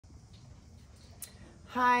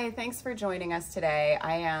Hi, thanks for joining us today.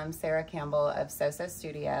 I am Sarah Campbell of Sosa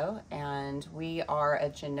Studio, and we are a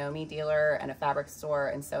Janome dealer and a fabric store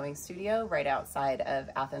and sewing studio right outside of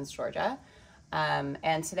Athens, Georgia.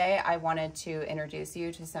 And today I wanted to introduce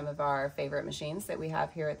you to some of our favorite machines that we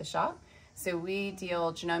have here at the shop. So we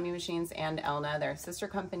deal Janome machines and Elna. They're sister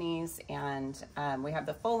companies, and we have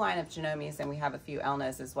the full line of Janomes and we have a few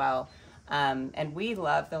Elnas as well. And we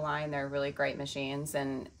love the line. They're really great machines,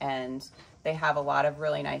 and they have a lot of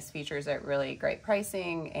really nice features at really great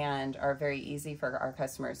pricing and are very easy for our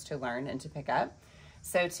customers to learn and to pick up.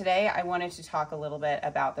 So today I wanted to talk a little bit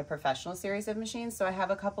about the professional series of machines. So I have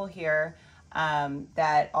a couple here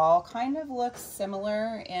that all kind of look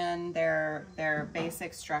similar in their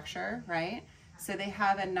basic structure, right? So they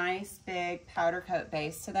have a nice big powder coat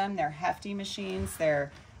base to them. They're hefty machines.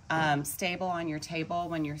 They're stable on your table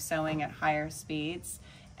when you're sewing at higher speeds.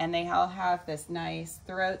 And they all have this nice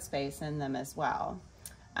throat space in them as well.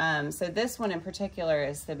 So this one in particular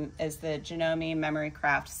is the Janome Memory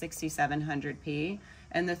Craft 6700P,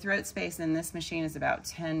 and the throat space in this machine is about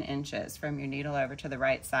 10 inches from your needle over to the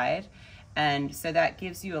right side. And so that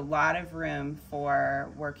gives you a lot of room for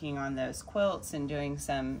working on those quilts and doing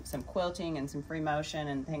some quilting and some free motion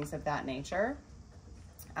and things of that nature.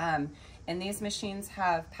 And these machines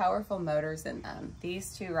have powerful motors in them.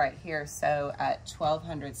 These two right here sew at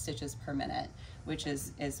 1200 stitches per minute, which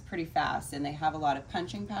is pretty fast, and they have a lot of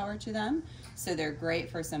punching power to them, so they're great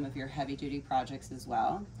for some of your heavy duty projects as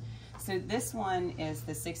well. So this one is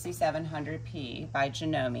the 6700P by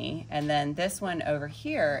Janome, and then this one over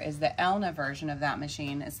here is the Elna version of that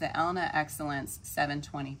machine. It's the Elna Excellence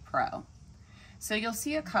 720 Pro. So you'll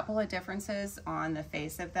see a couple of differences on the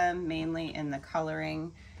face of them, mainly in the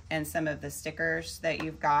coloring and some of the stickers that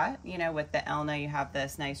you've got. You know, with the Elna, you have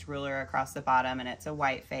this nice ruler across the bottom, and it's a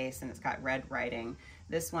white face and it's got red writing.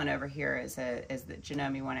 This one over here is the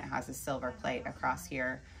Janome one. It has a silver plate across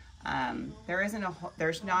here.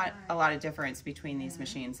 There's not a lot of difference between these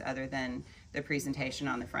machines other than the presentation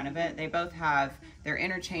on the front of it. They both they're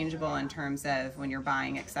interchangeable in terms of when you're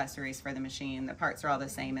buying accessories for the machine. The parts are all the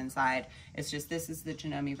same inside. It's just this is the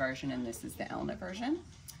Janome version and this is the Elna version.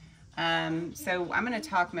 So I'm going to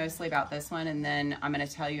talk mostly about this one, and then I'm going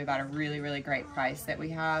to tell you about a really, really great price that we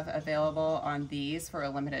have available on these for a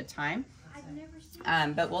limited time.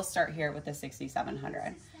 But we'll start here with the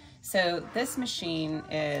 6700. So this machine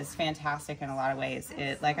is fantastic in a lot of ways.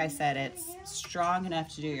 Like I said, it's strong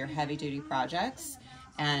enough to do your heavy duty projects,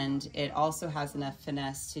 and it also has enough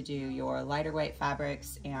finesse to do your lighter weight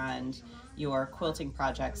fabrics and your quilting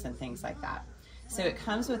projects and things like that. So it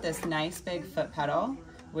comes with this nice big foot pedal,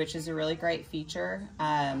 which is a really great feature.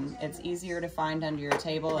 It's easier to find under your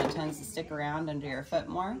table and tends to stick around under your foot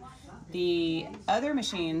more. The other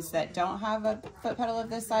machines that don't have a foot pedal of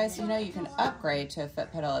this size, you know, you can upgrade to a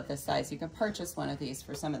foot pedal of this size. You can purchase one of these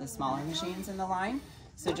for some of the smaller machines in the line.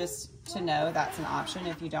 So just to know, that's an option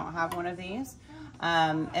if you don't have one of these.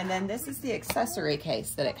 And then this is the accessory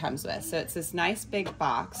case that it comes with. So it's this nice big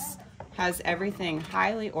box, has everything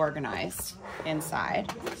highly organized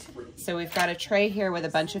inside. So we've got a tray here with a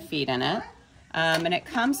bunch of feet in it. And it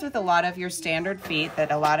comes with a lot of your standard feet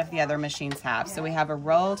that a lot of the other machines have. So we have a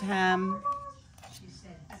rolled hem,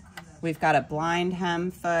 we've got a blind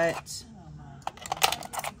hem foot,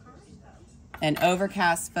 an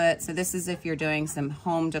overcast foot. So this is if you're doing some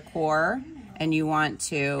home decor and you want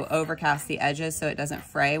to overcast the edges so it doesn't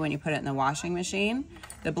fray when you put it in the washing machine.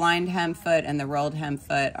 The blind hem foot and the rolled hem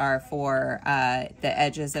foot are for the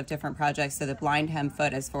edges of different projects. So the blind hem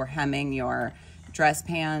foot is for hemming your dress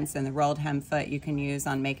pants, and the rolled hem foot you can use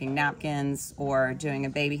on making napkins or doing a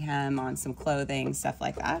baby hem on some clothing, stuff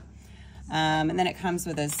like that. And then it comes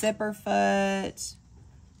with a zipper foot,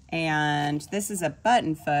 and this is a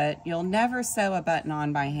button foot. You'll never sew a button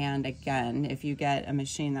on by hand again if you get a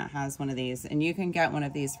machine that has one of these, and you can get one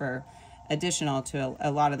of these for additional to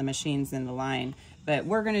a lot of the machines in the line. But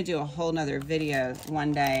we're going to do a whole nother video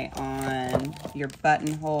one day on your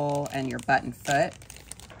buttonhole and your button foot.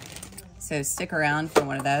 So stick around for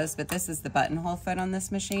one of those. But this is the buttonhole foot on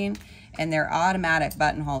this machine, and they're automatic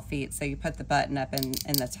buttonhole feet. So you put the button up in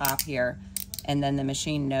the top here, and then the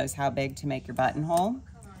machine knows how big to make your buttonhole.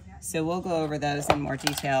 So we'll go over those in more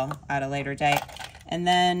detail at a later date. And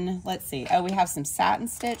then let's see, oh, we have some satin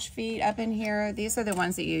stitch feet up in here. These are the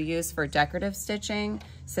ones that you use for decorative stitching.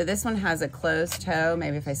 So this one has a closed toe.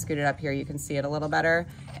 Maybe if I scoot it up here, you can see it a little better.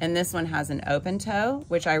 And this one has an open toe,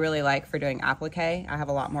 which I really like for doing applique. I have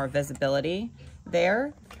a lot more visibility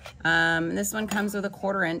there. This one comes with a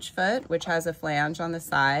 1/4 inch foot, which has a flange on the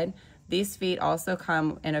side. These feet also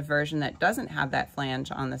come in a version that doesn't have that flange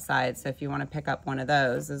on the side, so if you want to pick up one of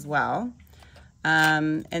those as well.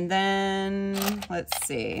 And then let's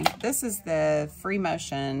see, this is the free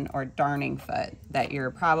motion or darning foot that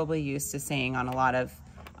you're probably used to seeing on a lot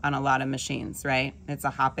of machines, right? It's a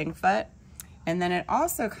hopping foot. And then it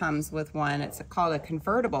also comes with one, it's called a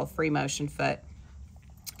convertible free motion foot.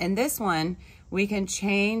 And this one, we can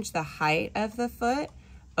change the height of the foot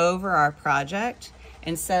over our project.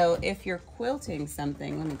 And so if you're quilting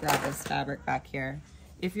something, let me grab this fabric back here.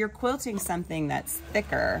 If you're quilting something that's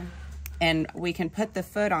thicker, and we can put the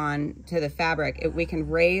foot on to the fabric, we can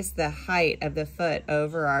raise the height of the foot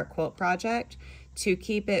over our quilt project to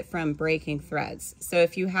keep it from breaking threads. So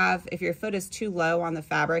if your foot is too low on the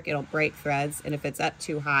fabric, it'll break threads, and if it's up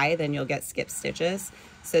too high, then you'll get skip stitches.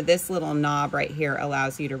 So this little knob right here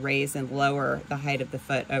allows you to raise and lower the height of the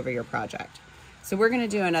foot over your project. So we're gonna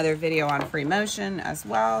do another video on free motion as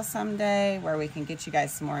well someday, where we can get you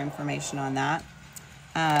guys some more information on that.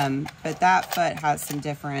 But that foot has some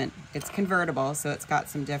different, it's convertible, so it's got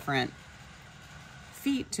some different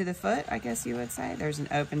feet to the foot, I guess you would say. There's an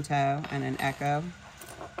open toe and an echo.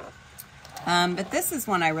 But this is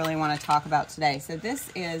one I really want to talk about today. So this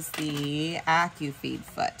is the AcuFeed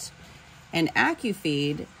foot. And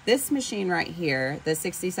AcuFeed, this machine right here, the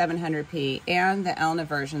 6700P and the Elna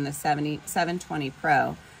version, the 720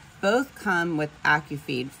 Pro, both come with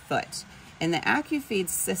AcuFeed foot. And the AcuFeed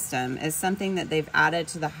system is something that they've added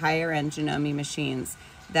to the higher end Janome machines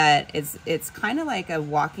that it's kind of like a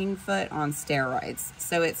walking foot on steroids.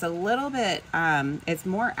 So it's a little bit, it's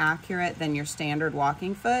more accurate than your standard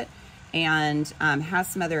walking foot, and has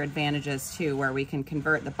some other advantages too, where we can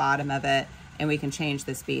convert the bottom of it and we can change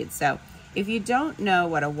the speed. So if you don't know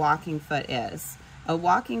what a walking foot is, a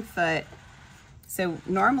walking foot, so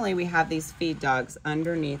normally we have these feed dogs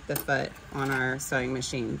underneath the foot on our sewing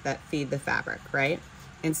machine that feed the fabric, right?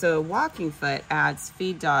 And so a walking foot adds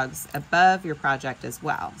feed dogs above your project as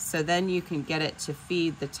well. So then you can get it to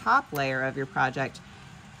feed the top layer of your project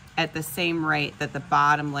at the same rate that the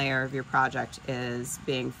bottom layer of your project is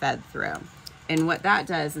being fed through. And what that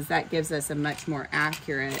does is that gives us a much more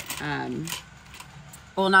accurate,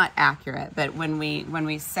 well, not accurate, but when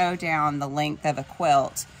we sew down the length of a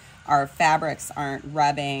quilt, our fabrics aren't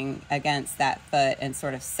rubbing against that foot and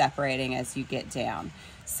sort of separating as you get down.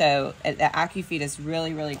 So the AcuFeed is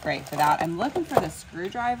really, really great for that. I'm looking for the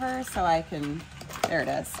screwdriver so I can, there it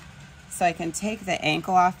is. So I can take the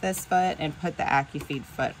ankle off this foot and put the AcuFeed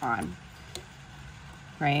foot on,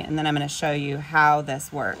 right? And then I'm gonna show you how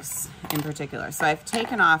this works in particular. So I've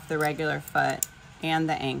taken off the regular foot and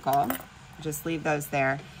the ankle, just leave those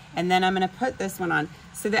there. And then I'm gonna put this one on.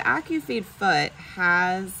 So the AcuFeed foot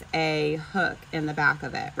has a hook in the back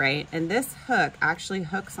of it, right? And this hook actually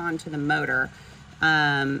hooks onto the motor,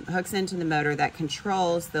 hooks into the motor that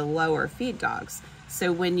controls the lower feed dogs.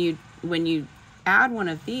 So when you add one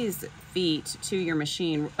of these feet to your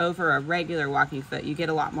machine over a regular walking foot, you get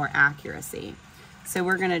a lot more accuracy. So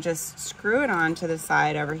we're gonna just screw it on to the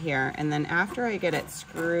side over here, and then after I get it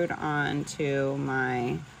screwed onto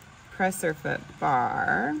my presser foot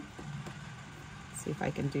bar, let's see if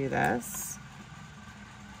I can do this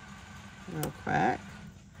real quick.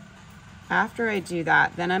 After I do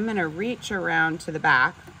that, then I'm gonna reach around to the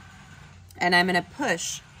back and I'm gonna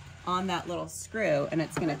push on that little screw and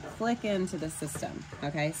it's gonna click into the system,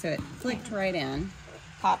 okay? So it clicked right in,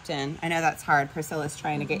 popped in. I know that's hard. Priscilla's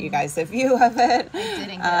trying to get you guys a view of it.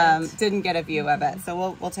 I didn't get a view of it.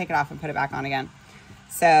 So we'll take it off and put it back on again.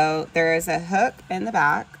 So there is a hook in the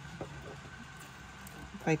back.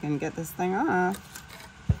 If I can get this thing off.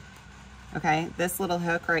 Okay, this little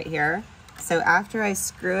hook right here. So after I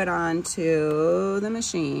screw it onto the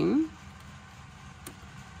machine,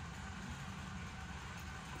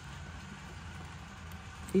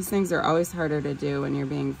 these things are always harder to do when you're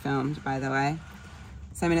being filmed, by the way.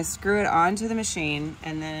 So I'm gonna screw it onto the machine,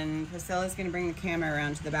 and then Priscilla's gonna bring the camera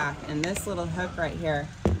around to the back, and this little hook right here,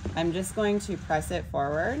 I'm just going to press it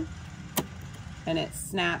forward and it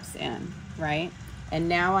snaps in, right? And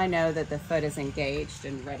now I know that the foot is engaged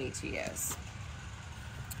and ready to use.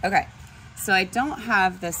 Okay. So I don't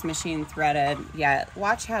have this machine threaded yet.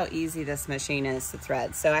 Watch how easy this machine is to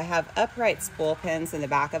thread. So I have upright spool pins in the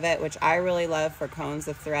back of it, which I really love for cones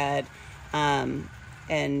of thread. And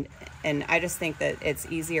I just think that it's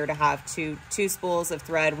easier to have two spools of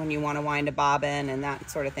thread when you want to wind a bobbin and that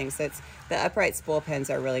sort of thing. So the upright spool pins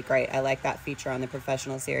are really great. I like that feature on the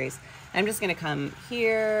Professional series. I'm just gonna come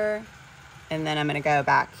here, and then I'm gonna go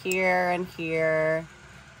back here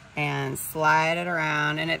and slide it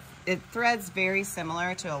around, and it threads very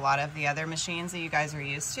similar to a lot of the other machines that you guys are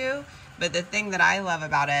used to, but the thing that I love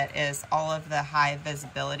about it is all of the high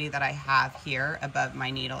visibility that I have here above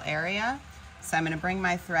my needle area. So I'm going to bring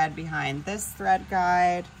my thread behind this thread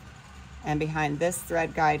guide and behind this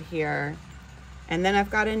thread guide here. And then I've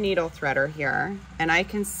got a needle threader here, and I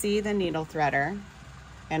can see the needle threader,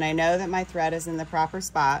 and I know that my thread is in the proper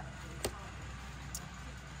spot.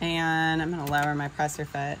 And I'm going to lower my presser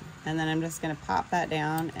foot, and then I'm just going to pop that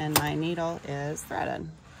down, and my needle is threaded.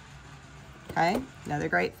 Okay, another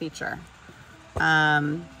great feature.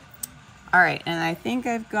 All right, and I think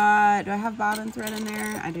I've got, do I have bobbin thread in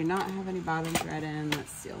there? I do not have any bobbin thread in.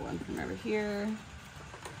 Let's steal one from over here.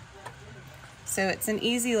 So it's an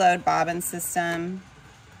easy load bobbin system.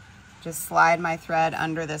 Just slide my thread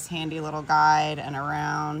under this handy little guide and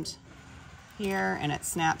around here, and it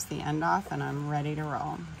snaps the end off, and I'm ready to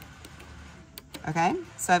roll. Okay,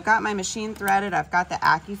 so I've got my machine threaded. I've got the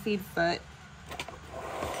AcuFeed foot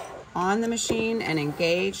on the machine and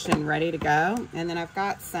engaged and ready to go. And then I've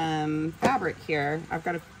got some fabric here. I've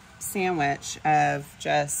got a sandwich of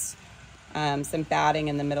just some batting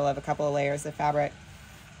in the middle of a couple of layers of fabric.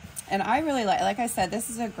 And I really like I said, this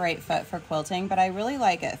is a great foot for quilting, but I really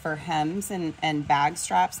like it for hems and bag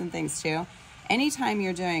straps and things too. Anytime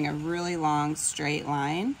you're doing a really long straight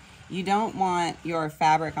line, you don't want your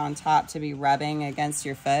fabric on top to be rubbing against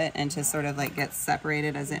your foot and to sort of like get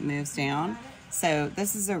separated as it moves down. So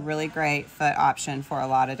this is a really great foot option for a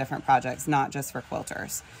lot of different projects, not just for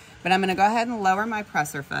quilters. But I'm going to go ahead and lower my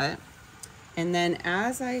presser foot. And then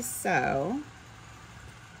as I sew,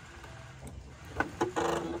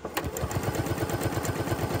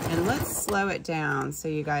 and let's slow it down so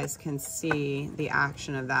you guys can see the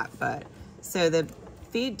action of that foot. So the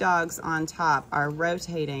feed dogs on top are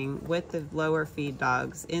rotating with the lower feed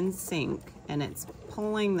dogs in sync, and it's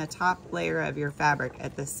pulling the top layer of your fabric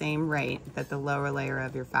at the same rate that the lower layer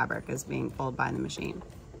of your fabric is being pulled by the machine.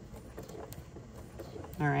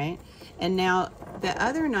 All right, and now the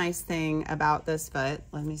other nice thing about this foot,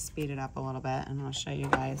 let me speed it up a little bit and I'll show you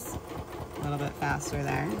guys a little bit faster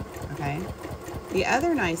there, okay? The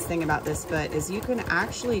other nice thing about this foot is you can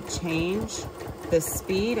actually change the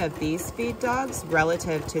speed of these feed dogs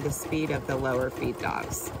relative to the speed of the lower feed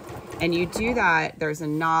dogs. And you do that, there's a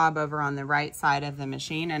knob over on the right side of the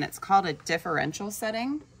machine, and it's called a differential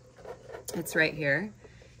setting. It's right here.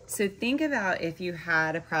 So think about if you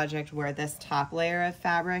had a project where this top layer of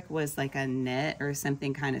fabric was like a knit or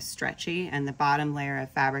something kind of stretchy, and the bottom layer of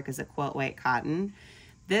fabric is a quilt weight cotton.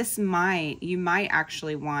 You might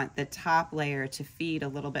actually want the top layer to feed a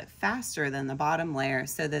little bit faster than the bottom layer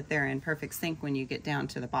so that they're in perfect sync when you get down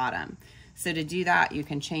to the bottom. So to do that, you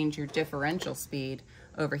can change your differential speed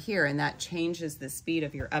over here, and that changes the speed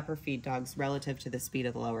of your upper feed dogs relative to the speed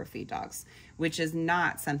of the lower feed dogs, which is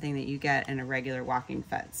not something that you get in a regular walking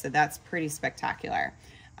foot. So that's pretty spectacular.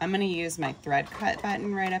 I'm going to use my thread cut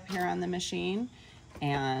button right up here on the machine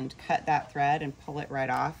and cut that thread and pull it right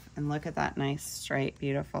off, and look at that nice straight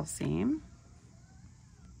beautiful seam,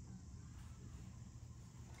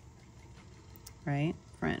 right,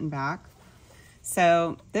 front and back.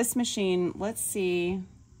 So this machine, let's see,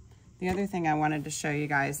 the other thing I wanted to show you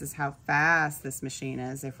guys is how fast this machine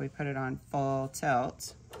is if we put it on full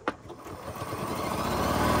tilt.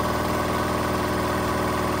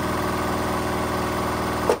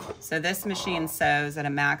 So this machine sews at a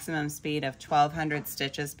maximum speed of 1,200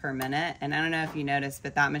 stitches per minute. And I don't know if you noticed,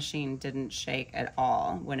 but that machine didn't shake at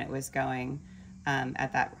all when it was going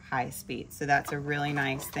at that high speed. So that's a really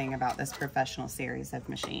nice thing about this professional series of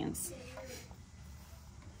machines.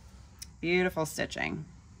 Beautiful stitching.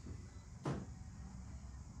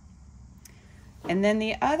 And then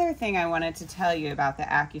the other thing I wanted to tell you about the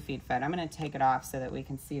AcuFeed foot, I'm going to take it off so that we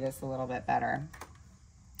can see this a little bit better.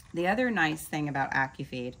 The other nice thing about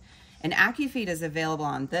AcuFeed, and AcuFeed is available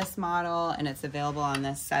on this model, and it's available on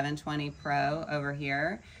this 720 Pro over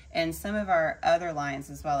here, and some of our other lines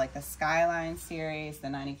as well, like the Skyline series, the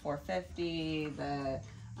 9450, the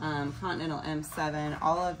Continental M7,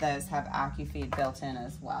 all of those have AcuFeed built in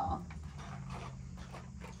as well.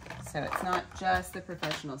 So it's not just the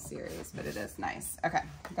professional series, but it is nice. Okay,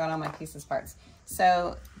 got all my pieces parts.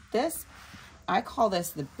 So this, I call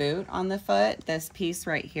this the boot on the foot, this piece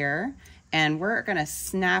right here, and we're gonna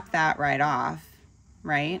snap that right off,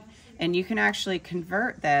 right? And you can actually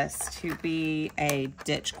convert this to be a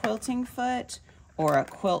ditch quilting foot or a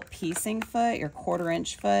quilt piecing foot, your 1/4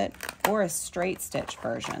 inch foot, or a straight stitch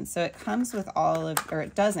version. So it comes with all of, or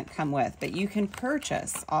it doesn't come with, but you can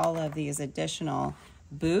purchase all of these additional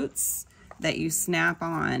boots that you snap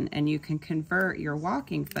on, and you can convert your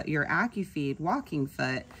walking foot, your AcuFeed walking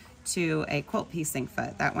foot, to a quilt piecing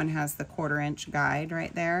foot. That one has the 1/4 inch guide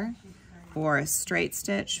right there, or a straight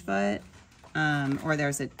stitch foot, or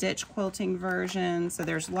there's a ditch quilting version. So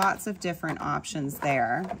there's lots of different options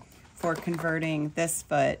there for converting this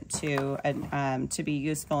foot to be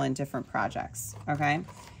useful in different projects, okay?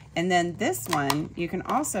 And then this one, you can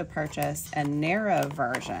also purchase a narrow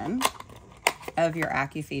version of your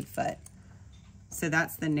AcuFeed foot. So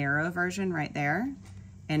that's the narrow version right there.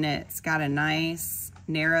 And it's got a nice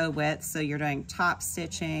narrow width, so you're doing top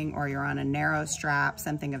stitching or you're on a narrow strap,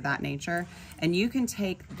 something of that nature. And you can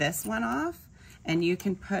take this one off and you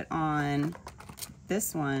can put on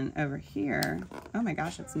this one over here. Oh my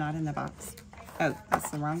gosh, it's not in the box. Oh, that's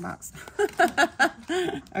the wrong box.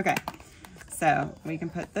 Okay, so we can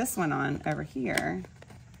put this one on over here.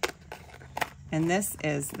 And this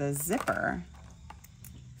is the zipper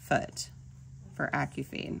foot for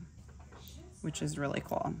AcuFeed, which is really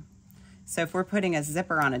cool. So if we're putting a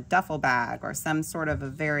zipper on a duffel bag or some sort of a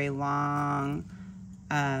very long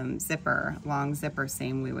long zipper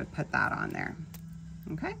seam, we would put that on there,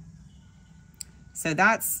 okay? So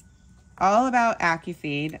that's all about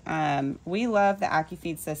AcuFeed. We love the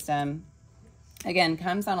AcuFeed system. Again,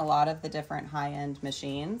 comes on a lot of the different high-end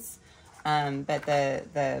machines, but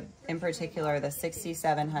in particular, the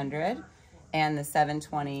 6700 and the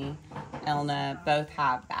 720 Elna both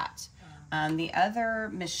have that. The other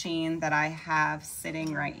machine that I have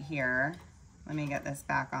sitting right here, let me get this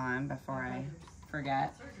back on before I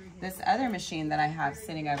forget. This other machine that I have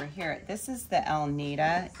sitting over here, this is the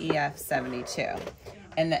Elnita EF72.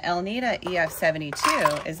 And the Elnita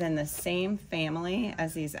EF72 is in the same family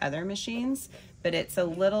as these other machines, but it's a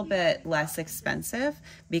little bit less expensive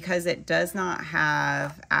because it does not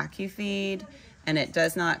have AcuFeed and it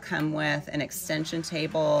does not come with an extension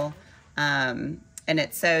table, and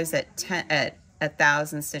it sews at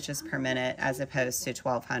 1,000 stitches per minute as opposed to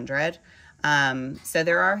 1,200. So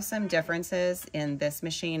there are some differences in this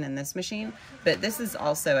machine and this machine, but this is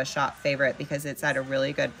also a shop favorite because it's at a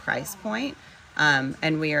really good price point.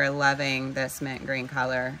 And we are loving this mint green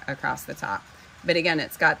color across the top. But again,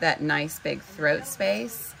 it's got that nice big throat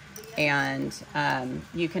space, and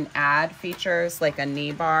you can add features like a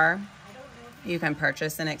knee bar. You can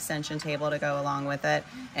purchase an extension table to go along with it,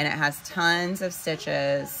 and it has tons of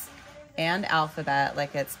stitches and alphabet,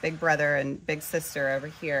 like its big brother and big sister over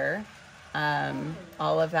here.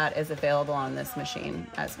 All of that is available on this machine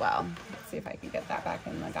as well. Let's see if I can get that back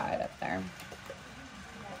in the guide up there.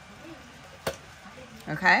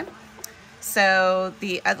 Okay, so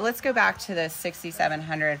let's go back to the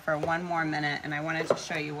 6700 for one more minute, and I wanted to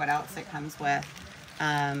show you what else it comes with.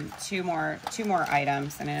 Two more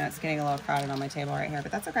items, and I know it's getting a little crowded on my table right here,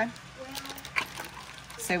 but that's okay.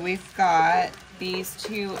 So we've got these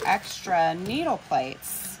two extra needle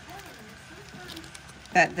plates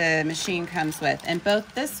that the machine comes with, and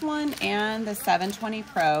both this one and the 720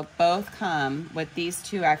 Pro both come with these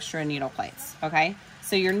two extra needle plates, okay?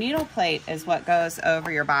 So your needle plate is what goes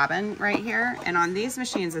over your bobbin right here, and on these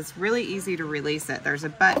machines it's really easy to release it. There's a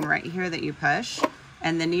button right here that you push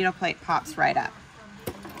and the needle plate pops right up.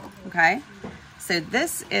 Okay, so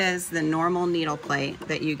this is the normal needle plate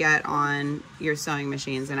that you get on your sewing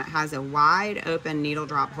machines, and it has a wide open needle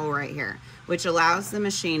drop hole right here, which allows the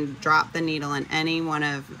machine to drop the needle in any one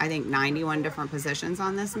of, I think, 91 different positions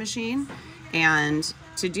on this machine. And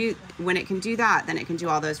when it can do that, then it can do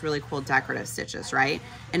all those really cool decorative stitches, right?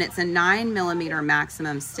 And it's a 9mm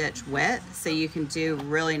maximum stitch width, so you can do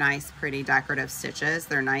really nice, pretty decorative stitches.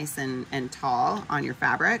 They're nice and tall on your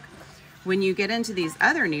fabric. When you get into these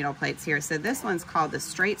other needle plates here, so this one's called the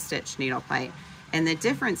straight stitch needle plate, and the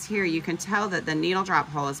difference here, you can tell that the needle drop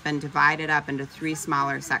hole has been divided up into 3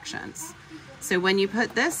 smaller sections. So when you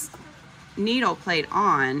put this needle plate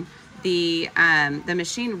on, the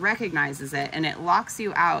machine recognizes it and it locks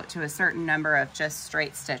you out to a certain number of just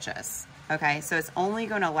straight stitches. Okay, so it's only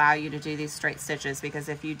going to allow you to do these straight stitches, because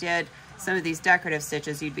if you did some of these decorative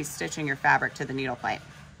stitches, you'd be stitching your fabric to the needle plate.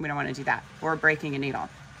 We don't want to do that, or breaking a needle.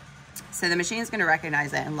 So the machine is going to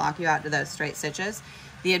recognize it and lock you out to those straight stitches.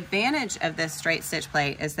 The advantage of this straight stitch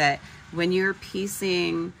plate is that when you're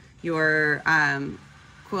piecing your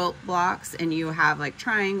quilt blocks and you have like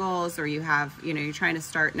triangles, or you have, you're trying to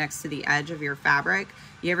start next to the edge of your fabric,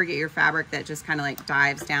 you ever get your fabric that just kind of like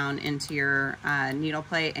dives down into your needle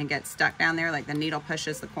plate and gets stuck down there, like the needle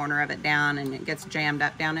pushes the corner of it down and it gets jammed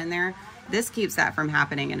up down in there? This keeps that from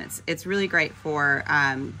happening, and it's really great for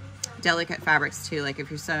delicate fabrics too, like if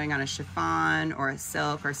you're sewing on a chiffon or a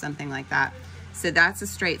silk or something like that. So that's a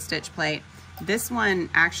straight stitch plate. This one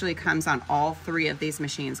actually comes on all 3 of these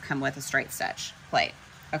machines, come with a straight stitch plate,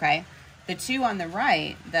 okay? The 2 on the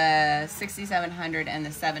right, the 6700 and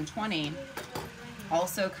the 720,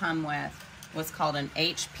 also come with what's called an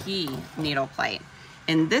HP needle plate.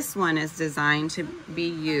 And this one is designed to be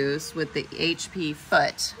used with the HP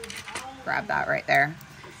foot. Grab that right there.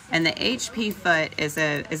 And the HP foot is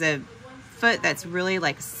a foot that's really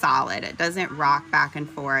like solid. It doesn't rock back and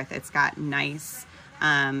forth. It's got nice,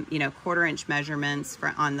 you know, 1/4 inch measurements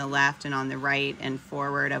for on the left and on the right and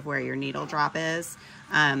forward of where your needle drop is.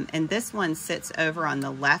 And this one sits over on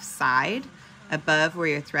the left side above where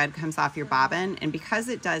your thread comes off your bobbin. And because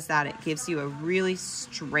it does that, it gives you a really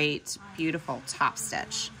straight, beautiful top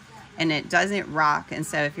stitch. And it doesn't rock. And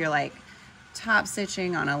so if you're like top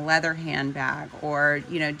stitching on a leather handbag or,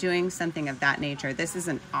 you know, doing something of that nature, this is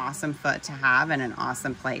an awesome foot to have and an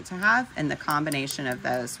awesome plate to have. And the combination of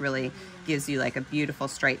those really gives you like a beautiful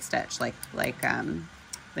straight stitch like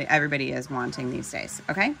everybody is wanting these days.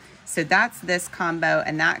 Okay, so that's this combo,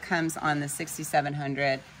 and that comes on the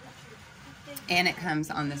 6700 and it comes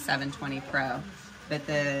on the 720 Pro. But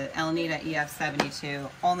the Elnita EF72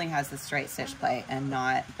 only has the straight stitch plate and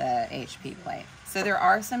not the HP plate. So there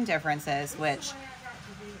are some differences which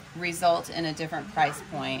result in a different price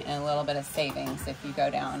point and a little bit of savings if you go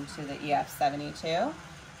down to the EF72.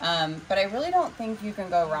 But I really don't think you can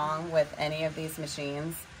go wrong with any of these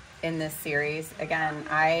machines in this series. Again,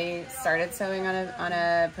 I started sewing on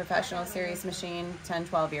a professional series machine 10,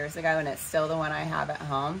 12 years ago, and it's still the one I have at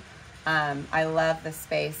home. I love the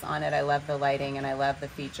space on it, I love the lighting, and I love the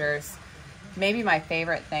features. Maybe my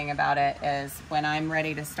favorite thing about it is when I'm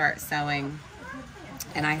ready to start sewing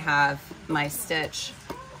and I have my stitch,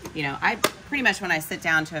 you know, I pretty much when I sit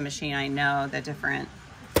down to a machine, I know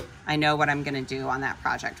what I'm gonna do on that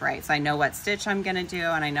project, right? So I know what stitch I'm gonna do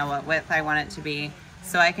and I know what width I want it to be.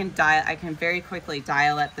 So I can very quickly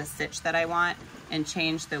dial up the stitch that I want and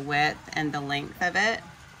change the width and the length of it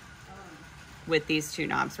with these two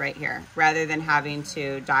knobs right here, rather than having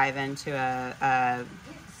to dive into a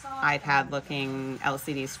iPad looking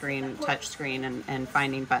LCD screen, touch screen, and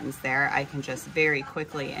finding buttons there. I can just very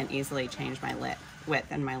quickly and easily change my width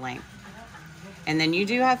and my length. And then you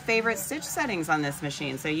do have favorite stitch settings on this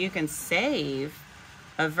machine, so you can save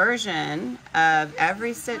a version of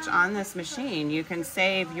every stitch on this machine. You can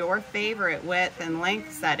save your favorite width and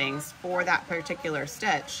length settings for that particular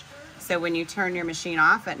stitch. So when you turn your machine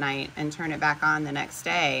off at night and turn it back on the next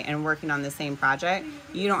day and working on the same project,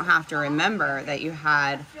 you don't have to remember that you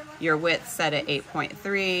had your width set at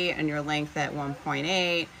 8.3 and your length at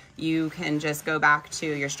 1.8. You can just go back to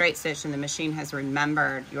your straight stitch and the machine has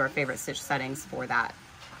remembered your favorite stitch settings for that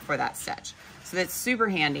stitch. So that's super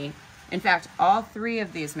handy. In fact, all three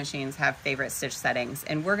of these machines have favorite stitch settings,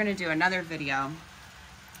 and we're gonna do another video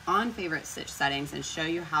on favorite stitch settings and show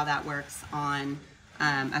you how that works on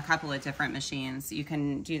a couple of different machines. You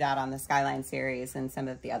can do that on the Skyline series and some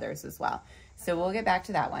of the others as well. So we'll get back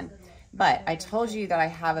to that one. But I told you that I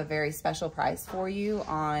have a very special price for you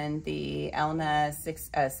on the Elna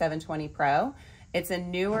 720 Pro. It's a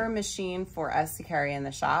newer machine for us to carry in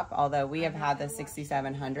the shop, although we have had the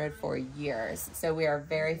 6700 for years. So we are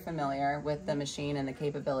very familiar with the machine and the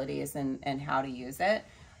capabilities and how to use it.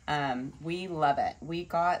 We love it. We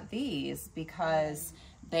got these because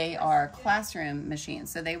they are classroom machines.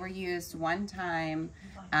 So they were used one time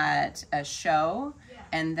at a show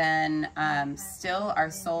and then still are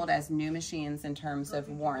sold as new machines in terms of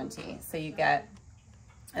warranty. So you get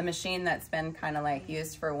a machine that's been kind of like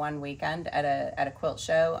used for one weekend at a quilt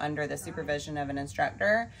show under the supervision of an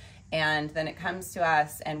instructor, and then it comes to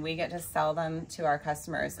us and we get to sell them to our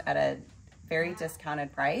customers at a very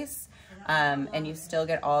discounted price. And you still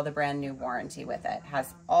get all the brand new warranty with it.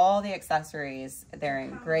 Has all the accessories. They're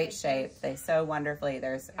in great shape. They sew wonderfully.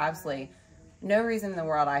 There's absolutely no reason in the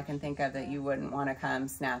world I can think of that you wouldn't want to come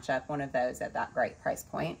snatch up one of those at that great price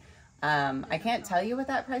point. I can't tell you what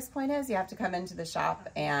that price point is. You have to come into the shop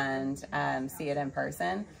and see it in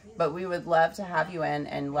person. But we would love to have you in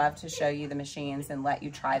and love to show you the machines and let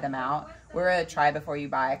you try them out. We're a try before you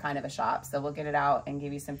buy kind of a shop. So we'll get it out and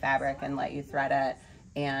give you some fabric and let you thread it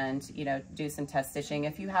and, you know, do some test stitching.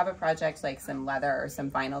 If you have a project like some leather or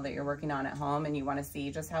some vinyl that you're working on at home and you want to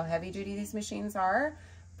see just how heavy duty these machines are,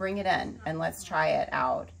 bring it in and let's try it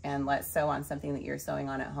out and let's sew on something that you're sewing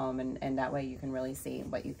on at home, and that way you can really see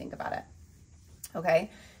what you think about it. Okay,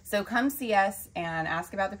 so come see us and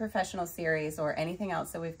ask about the professional series or anything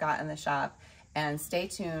else that we've got in the shop, and stay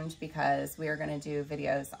tuned because we are going to do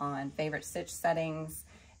videos on favorite stitch settings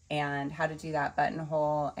and how to do that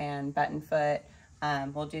buttonhole and button foot.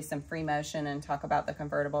 We'll do some free motion and talk about the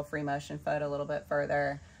convertible free motion foot a little bit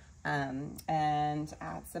further. And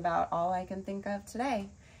that's about all I can think of today.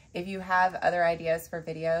 If you have other ideas for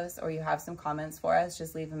videos or you have some comments for us,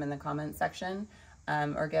 just leave them in the comment section,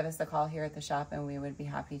 or give us a call here at the shop and we would be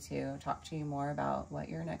happy to talk to you more about what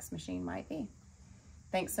your next machine might be.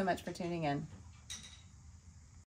 Thanks so much for tuning in.